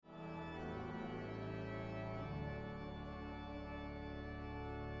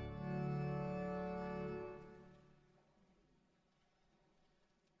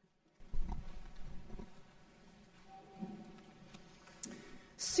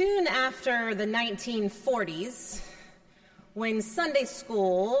Soon after the 1940s, when Sunday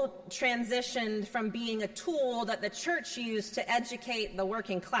school transitioned from being a tool that the church used to educate the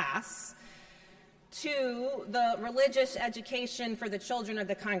working class to the religious education for the children of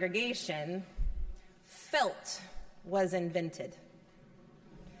the congregation, felt was invented.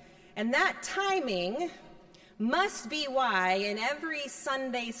 And that timing must be why in every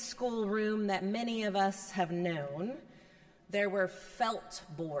Sunday school room that many of us have known, there were felt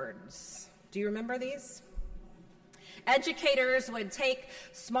boards. Do you remember these? Educators would take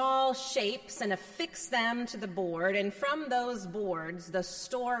small shapes and affix them to the board, and from those boards, the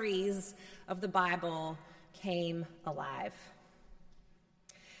stories of the Bible came alive.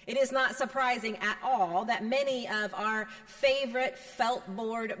 It is not surprising at all that many of our favorite felt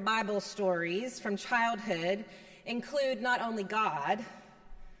board Bible stories from childhood include not only God,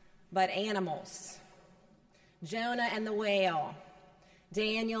 but animals. Jonah and the whale,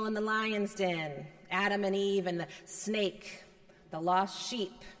 Daniel and the lion's den, Adam and Eve and the snake, the lost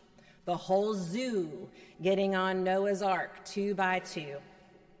sheep, the whole zoo getting on Noah's Ark 2 by 2.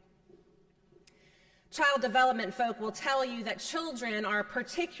 Child development folk will tell you that children are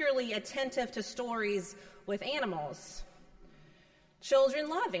particularly attentive to stories with animals. Children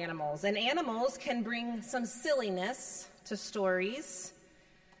love animals, and animals can bring some silliness to stories.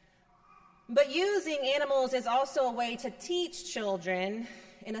 But using animals is also a way to teach children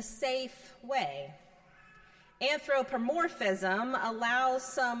in a safe way. Anthropomorphism allows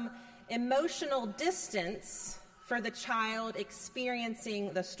some emotional distance for the child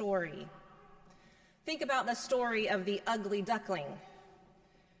experiencing the story. Think about the story of the ugly duckling.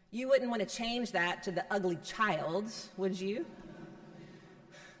 You wouldn't want to change that to the ugly child, would you?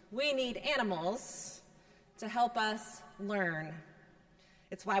 We need animals to help us learn.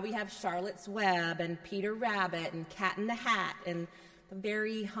 It's why we have Charlotte's Web and Peter Rabbit and Cat in the Hat and the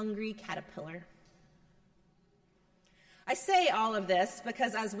Very Hungry Caterpillar. I say all of this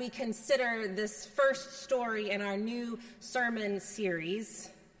because as we consider this first story in our new sermon series,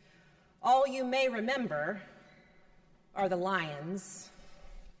 all you may remember are the lions.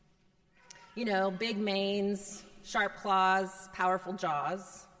 You know, big manes, sharp claws, powerful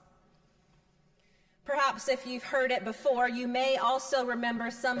jaws. Perhaps if you've heard it before, you may also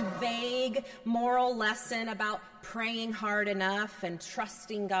remember some vague moral lesson about praying hard enough and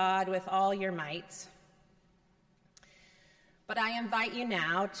trusting God with all your might. But I invite you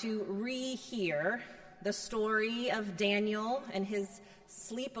now to rehear the story of Daniel and his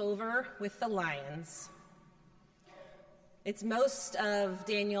sleepover with the lions. It's most of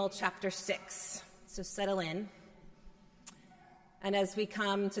Daniel chapter 6, so settle in. And as we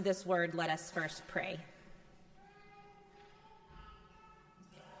come to this word, let us first pray.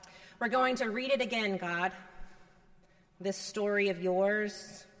 We're going to read it again, God, this story of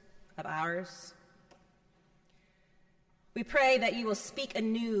yours, of ours. We pray that you will speak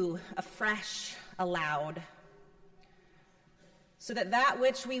anew, afresh, aloud, so that that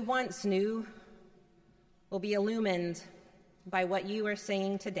which we once knew will be illumined by what you are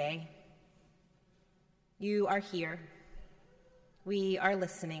saying today. You are here. We are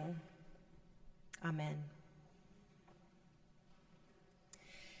listening. Amen.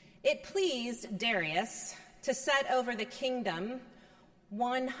 It pleased Darius to set over the kingdom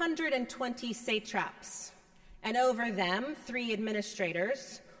 120 satraps, and over them 3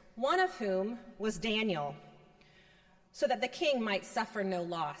 administrators, one of whom was Daniel, so that the king might suffer no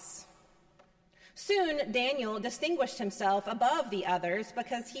loss. Soon Daniel distinguished himself above the others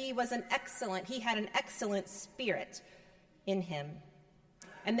because he had an excellent spirit in him.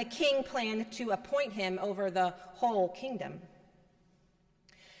 And the king planned to appoint him over the whole kingdom.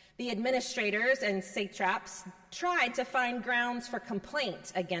 The administrators and satraps tried to find grounds for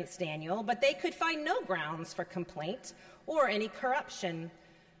complaint against Daniel, but they could find no grounds for complaint or any corruption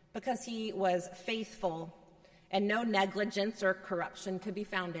because he was faithful and no negligence or corruption could be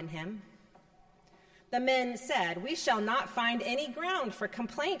found in him. The men said, "We shall not find any ground for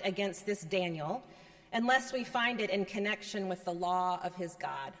complaint against this Daniel unless we find it in connection with the law of his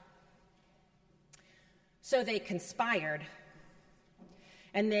God." So they conspired,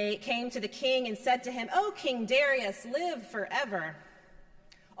 and they came to the king and said to him, "O King Darius, live forever.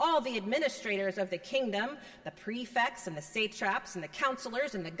 All the administrators of the kingdom, the prefects and the satraps and the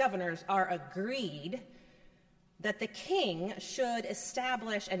counselors and the governors are agreed that the king should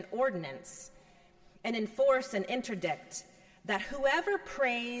establish an ordinance and enforce an interdict that whoever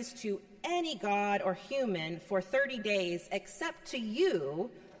prays to any god or human for 30 days except to you,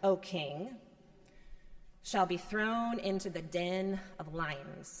 O king, shall be thrown into the den of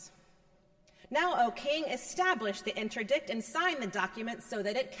lions. Now, O king, establish the interdict and sign the document so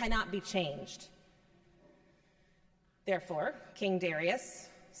that it cannot be changed." Therefore, King Darius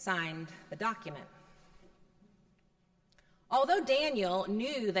signed the document. Although Daniel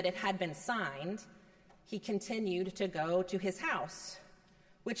knew that it had been signed, he continued to go to his house,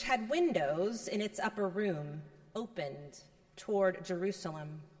 which had windows in its upper room opened toward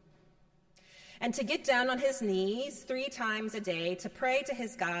Jerusalem, and to get down on his knees 3 times a day to pray to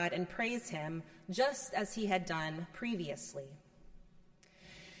his God and praise him, just as he had done previously.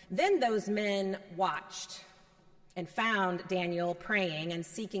 Then those men watched and found Daniel praying and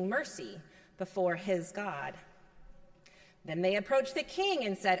seeking mercy before his God. Then they approached the king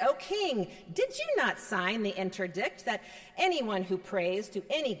and said, "O king, did you not sign the interdict that anyone who prays to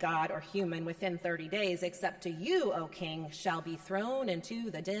any god or human within 30 days, except to you, O king, shall be thrown into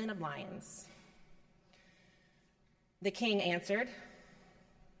the den of lions?" The king answered,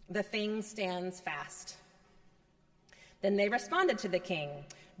 "The thing stands fast." Then they responded to the king,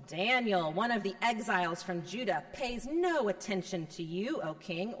 "Daniel, one of the exiles from Judah, pays no attention to you, O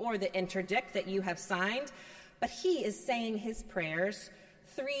king, or the interdict that you have signed, but he is saying his prayers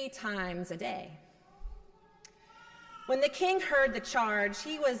 3 times a day." When the king heard the charge,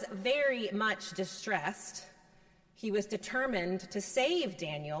 he was very much distressed. He was determined to save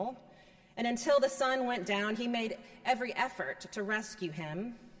Daniel, and until the sun went down, he made every effort to rescue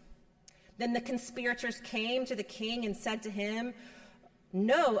him. Then the conspirators came to the king and said to him,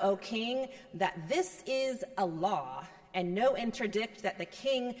 "Know, O king, that this is a law, and no interdict that the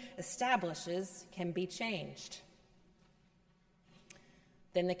king establishes can be changed."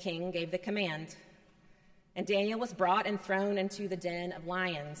 Then the king gave the command, and Daniel was brought and thrown into the den of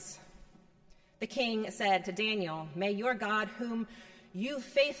lions. The king said to Daniel, "May your God, whom you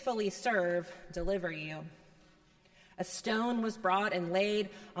faithfully serve, deliver you." A stone was brought and laid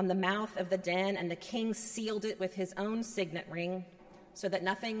on the mouth of the den, and the king sealed it with his own signet ring, so that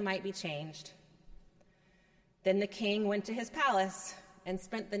nothing might be changed. Then the king went to his palace and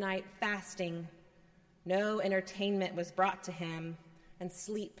spent the night fasting. No entertainment was brought to him, and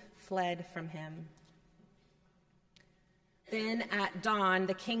sleep fled from him. Then at dawn,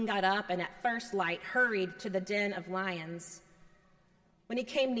 the king got up and at first light hurried to the den of lions. When he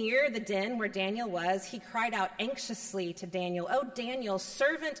came near the den where Daniel was, he cried out anxiously to Daniel, "O Daniel,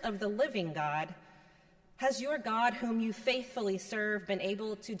 servant of the living God, has your God, whom you faithfully serve, been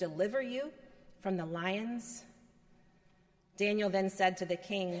able to deliver you from the lions?" Daniel then said to the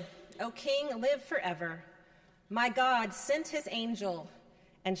king, "O king, live forever. My God sent his angel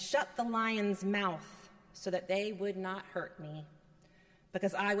and shut the lion's mouth so that they would not hurt me,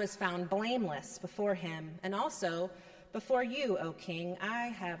 because I was found blameless before him, and also before you, O king. I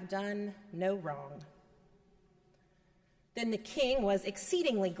have done no wrong." Then the king was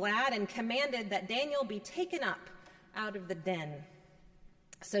exceedingly glad and commanded that Daniel be taken up out of the den.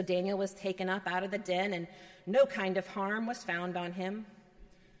 So Daniel was taken up out of the den, and no kind of harm was found on him,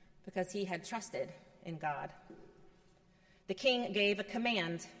 because he had trusted in God. The king gave a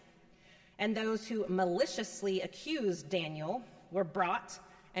command, and those who maliciously accused Daniel were brought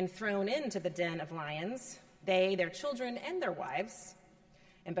and thrown into the den of lions, they, their children, and their wives.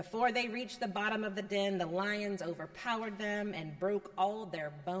 And before they reached the bottom of the den, the lions overpowered them and broke all their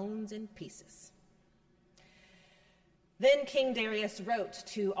bones in pieces. Then King Darius wrote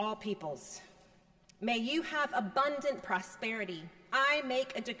to all peoples, "May you have abundant prosperity. I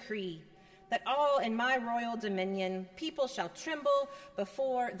make a decree that all in my royal dominion people shall tremble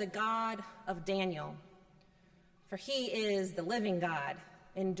before the God of Daniel. For he is the living God,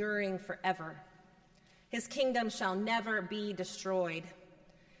 enduring forever. His kingdom shall never be destroyed.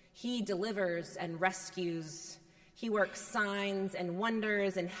 He delivers and rescues. He works signs and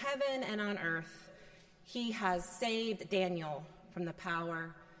wonders in heaven and on earth. He has saved Daniel from the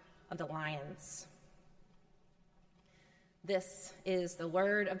power of the lions." This is the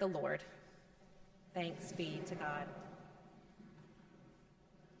word of the Lord. Thanks be to God.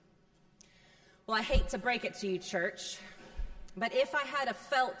 Well, I hate to break it to you, church, but if I had a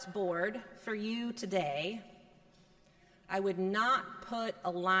felt board for you today, I would not put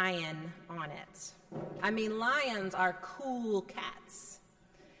a lion on it. I mean, lions are cool cats.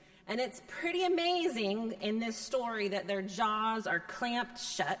 And it's pretty amazing in this story that their jaws are clamped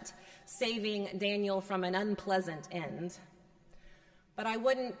shut, saving Daniel from an unpleasant end. But I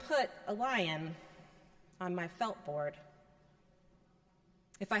wouldn't put a lion on my felt board.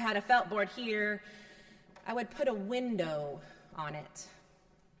 If I had a felt board here, I would put a window on it.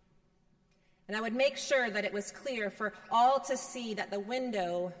 And I would make sure that it was clear for all to see that the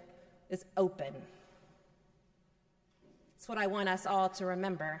window is open. It's what I want us all to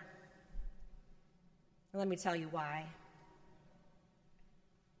remember. Let me tell you why.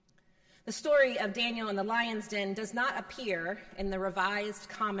 The story of Daniel in the lion's den does not appear in the Revised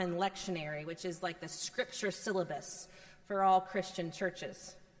Common Lectionary, which is like the scripture syllabus for all Christian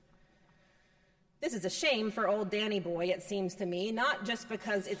churches. This is a shame for old Danny Boy, it seems to me, not just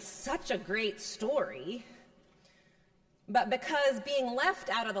because it's such a great story, but because being left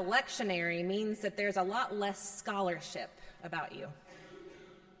out of the lectionary means that there's a lot less scholarship about you.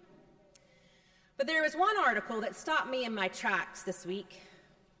 But there was one article that stopped me in my tracks this week.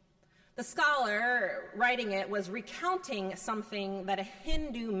 The scholar writing it was recounting something that a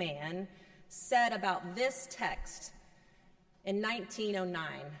Hindu man said about this text in 1909.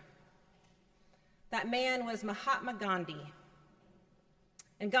 That man was Mahatma Gandhi.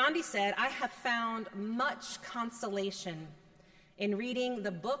 And Gandhi said, "I have found much consolation in reading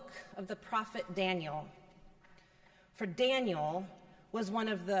the book of the prophet Daniel. For Daniel was one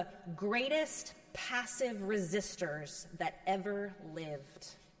of the greatest passive resistors that ever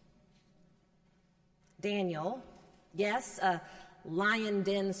lived." Daniel, yes, a lion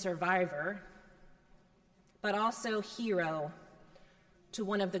den survivor, but also hero to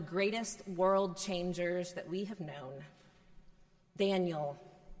one of the greatest world changers that we have known. Daniel,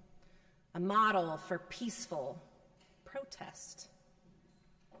 a model for peaceful protest.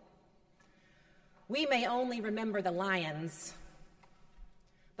 We may only remember the lions,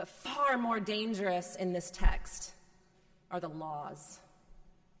 but far more dangerous in this text are the laws.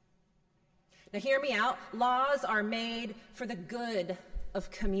 Now hear me out. Laws are made for the good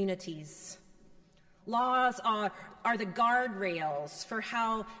of communities. Laws are the guardrails for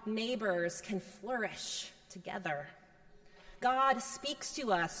how neighbors can flourish together. God speaks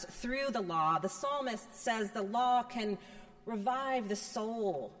to us through the law. The psalmist says the law can revive the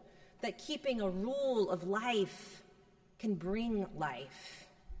soul, that keeping a rule of life can bring life.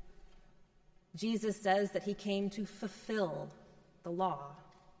 Jesus says that he came to fulfill the law.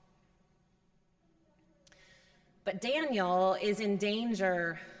 But Daniel is in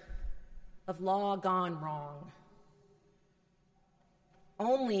danger of law gone wrong.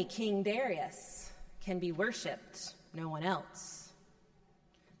 Only King Darius can be worshipped, no one else.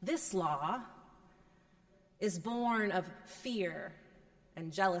 This law is born of fear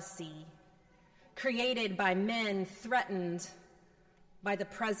and jealousy, created by men threatened by the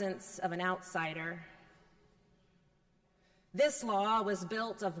presence of an outsider. This law was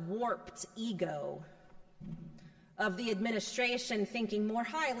built of warped ego, of the administration thinking more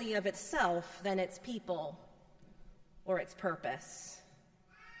highly of itself than its people or its purpose.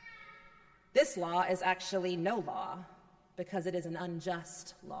 This law is actually no law because it is an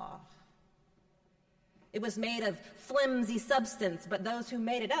unjust law. It was made of flimsy substance, but those who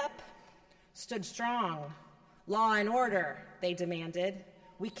made it up stood strong. Law and order, they demanded.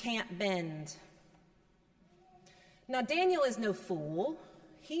 We can't bend. Now, Daniel is no fool.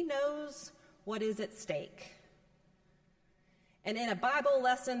 He knows what is at stake. And in a Bible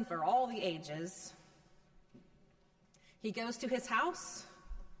lesson for all the ages, he goes to his house,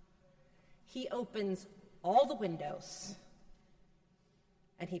 he opens all the windows,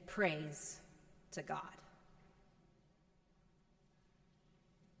 and he prays to God.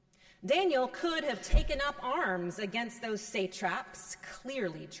 Daniel could have taken up arms against those satraps,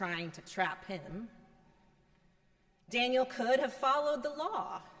 clearly trying to trap him. Daniel could have followed the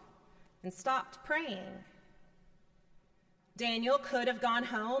law and stopped praying. Daniel could have gone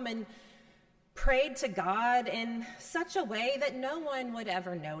home and prayed to God in such a way that no one would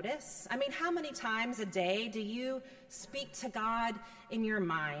ever notice. I mean, how many times a day do you speak to God in your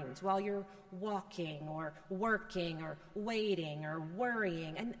mind while you're walking or working or waiting or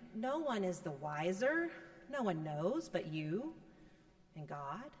worrying? And no one is the wiser. No one knows but you and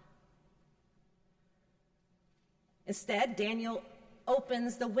God. Instead, Daniel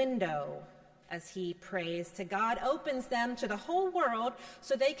opens the window as he prays to God, opens them to the whole world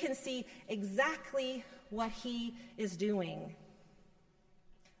so they can see exactly what he is doing.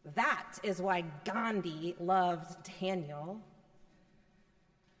 That is why Gandhi loved Daniel.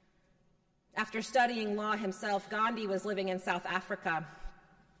 After studying law himself, Gandhi was living in South Africa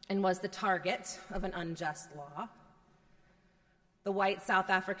and was the target of an unjust law. The white South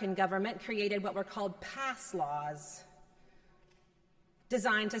African government created what were called pass laws,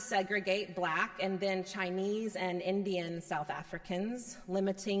 designed to segregate Black and then Chinese and Indian South Africans,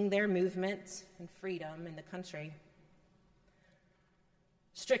 limiting their movement and freedom in the country.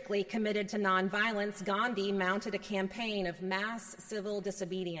 Strictly committed to nonviolence, Gandhi mounted a campaign of mass civil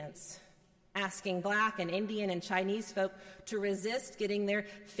disobedience, asking Black and Indian and Chinese folk to resist getting their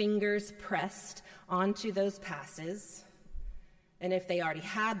fingers pressed onto those passes, and if they already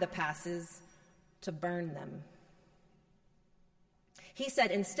had the passes, to burn them. He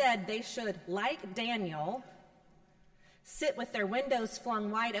said instead they should, like Daniel, sit with their windows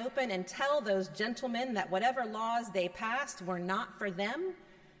flung wide open and tell those gentlemen that whatever laws they passed were not for them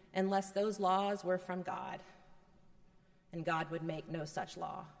unless those laws were from God, and God would make no such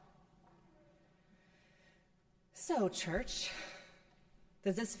law. So, church,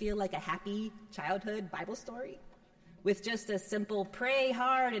 does this feel like a happy childhood Bible story with just a simple pray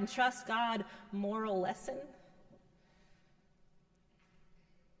hard and trust God moral lesson?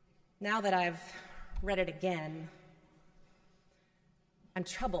 Now that I've read it again, I'm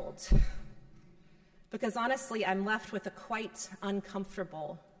troubled because honestly, I'm left with a quite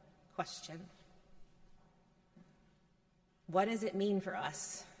uncomfortable question. What does it mean for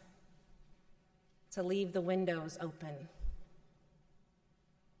us to leave the windows open?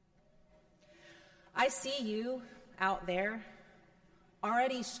 I see you out there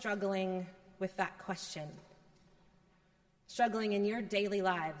already struggling with that question, struggling in your daily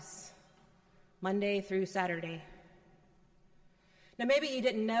lives, Monday through Saturday. Now, maybe you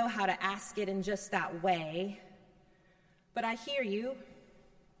didn't know how to ask it in just that way, but I hear you.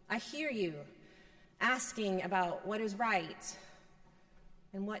 I hear you asking about what is right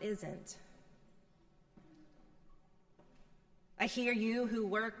and what isn't. I hear you who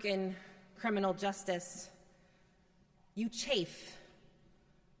work in criminal justice. You chafe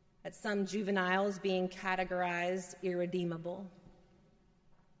at some juveniles being categorized irredeemable.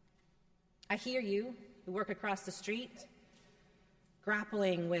 I hear you who work across the street,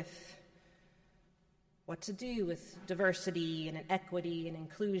 grappling with what to do with diversity and equity and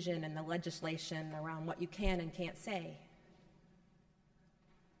inclusion and the legislation around what you can and can't say.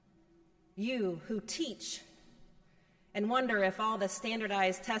 You who teach and wonder if all the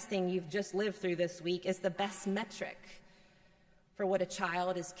standardized testing you've just lived through this week is the best metric for what a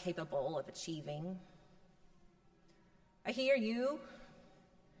child is capable of achieving. I hear you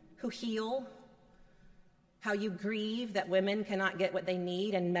who heal, how you grieve that women cannot get what they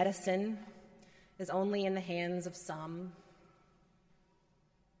need and medicine is only in the hands of some.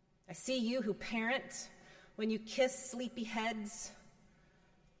 I see you who parent when you kiss sleepy heads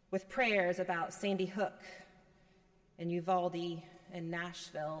with prayers about Sandy Hook and Uvalde and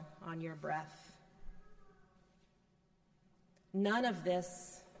Nashville on your breath. None of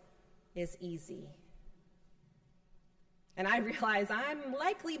this is easy. And I realize I'm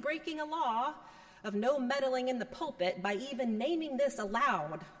likely breaking a law of no meddling in the pulpit by even naming this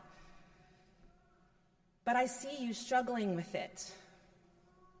aloud. But I see you struggling with it.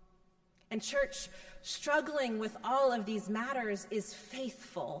 And church, struggling with all of these matters is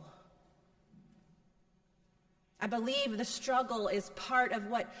faithful. I believe the struggle is part of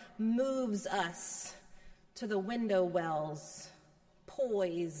what moves us to the window wells,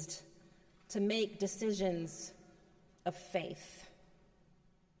 poised to make decisions of faith.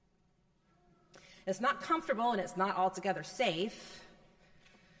 It's not comfortable and it's not altogether safe.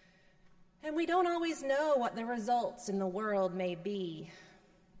 And we don't always know what the results in the world may be.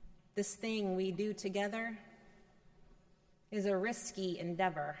 This thing we do together is a risky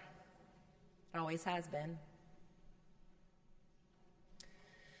endeavor. It always has been.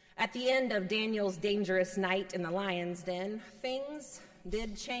 At the end of Daniel's dangerous night in the lion's den, things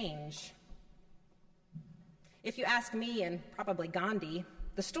did change. If you ask me, and probably Gandhi,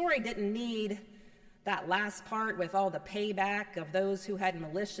 the story didn't need that last part with all the payback of those who had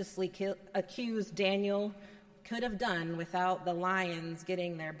maliciously accused Daniel could have done without the lions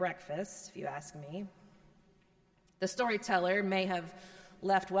getting their breakfast, if you ask me. The storyteller may have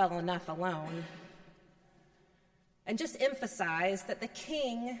left well enough alone and just emphasized that the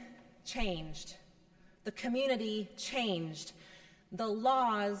king changed, the community changed, the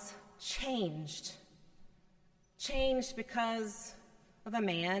laws changed because of a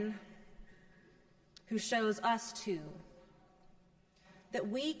man who shows us too that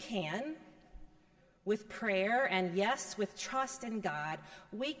we can, with prayer and yes, with trust in God,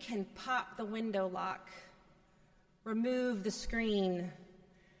 we can pop the window lock, remove the screen,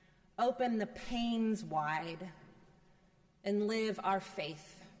 open the panes wide, and live our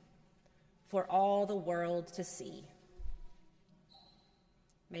faith for all the world to see.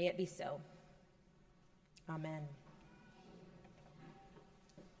 May it be so. Amen.